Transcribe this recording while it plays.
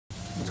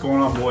going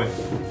on, boy?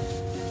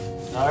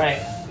 All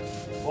right,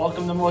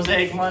 welcome to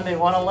Mosaic Monday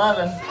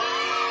 111.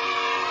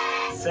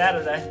 It's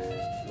Saturday.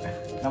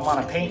 I'm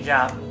on a paint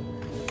job.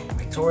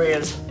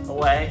 Victoria's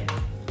away,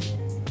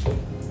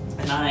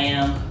 and I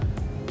am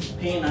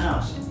painting the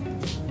house.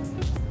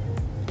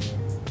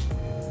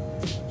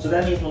 So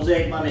that means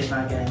Mosaic Monday's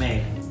not getting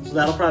made. So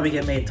that'll probably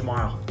get made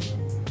tomorrow.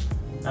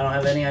 I don't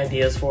have any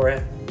ideas for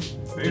it.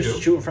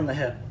 Just shooting from the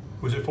hip.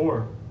 Who's it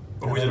for?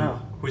 Or I don't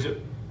know. Who's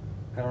it?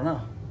 I don't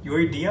know. You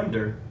already DM'd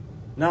her.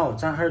 No,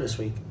 it's not her this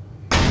week.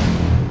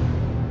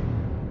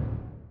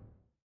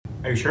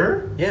 Are you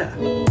sure? Yeah.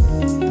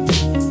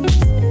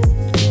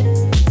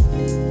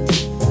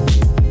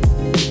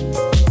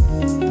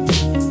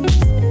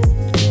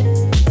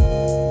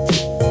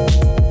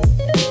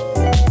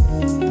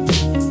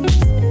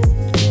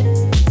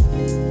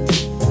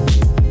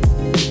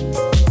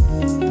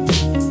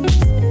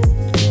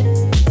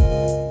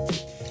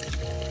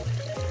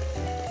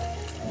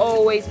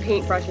 Always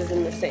paintbrushes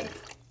in the sink.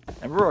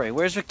 And Rory,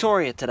 where's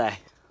Victoria today?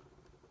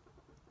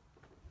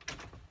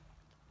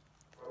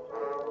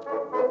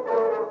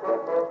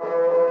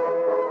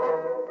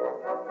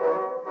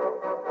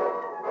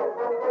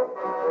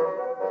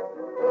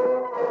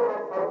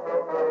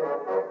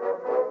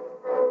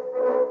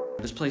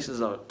 This place is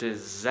a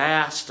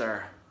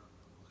disaster.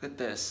 Look at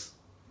this.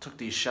 Took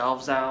these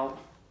shelves out.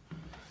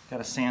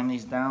 Gotta sand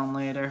these down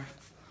later.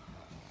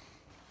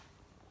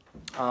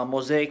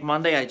 Mosaic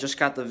Monday, I just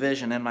got the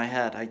vision in my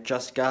head. I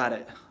just got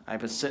it. I've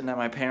been sitting at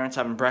my parents'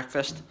 having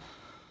breakfast,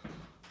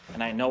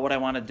 and I know what I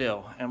want to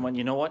do. And when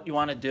you know what you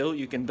want to do,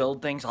 you can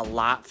build things a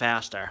lot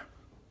faster.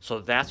 So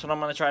that's what I'm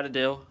going to try to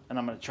do, and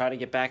I'm going to try to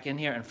get back in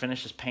here and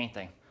finish this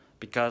painting,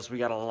 because we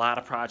got a lot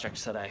of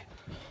projects today.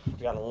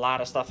 We got a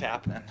lot of stuff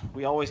happening.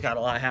 We always got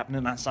a lot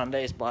happening on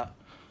Sundays, but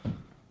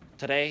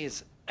today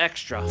is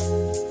extra.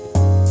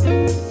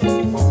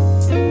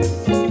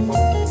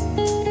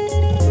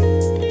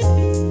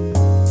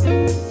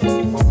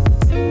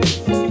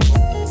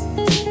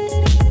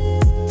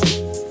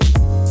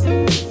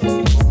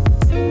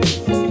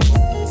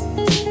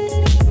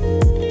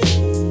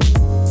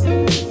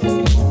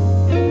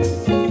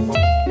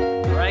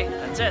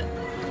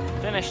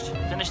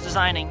 Finished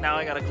designing. Now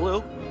I gotta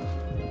glue.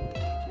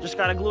 Just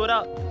gotta glue it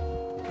up.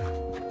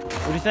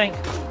 What do you think?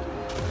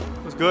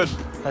 Looks good.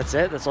 That's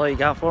it? That's all you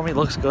got for me?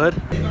 Looks good.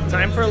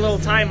 Time for a little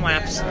time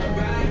lapse.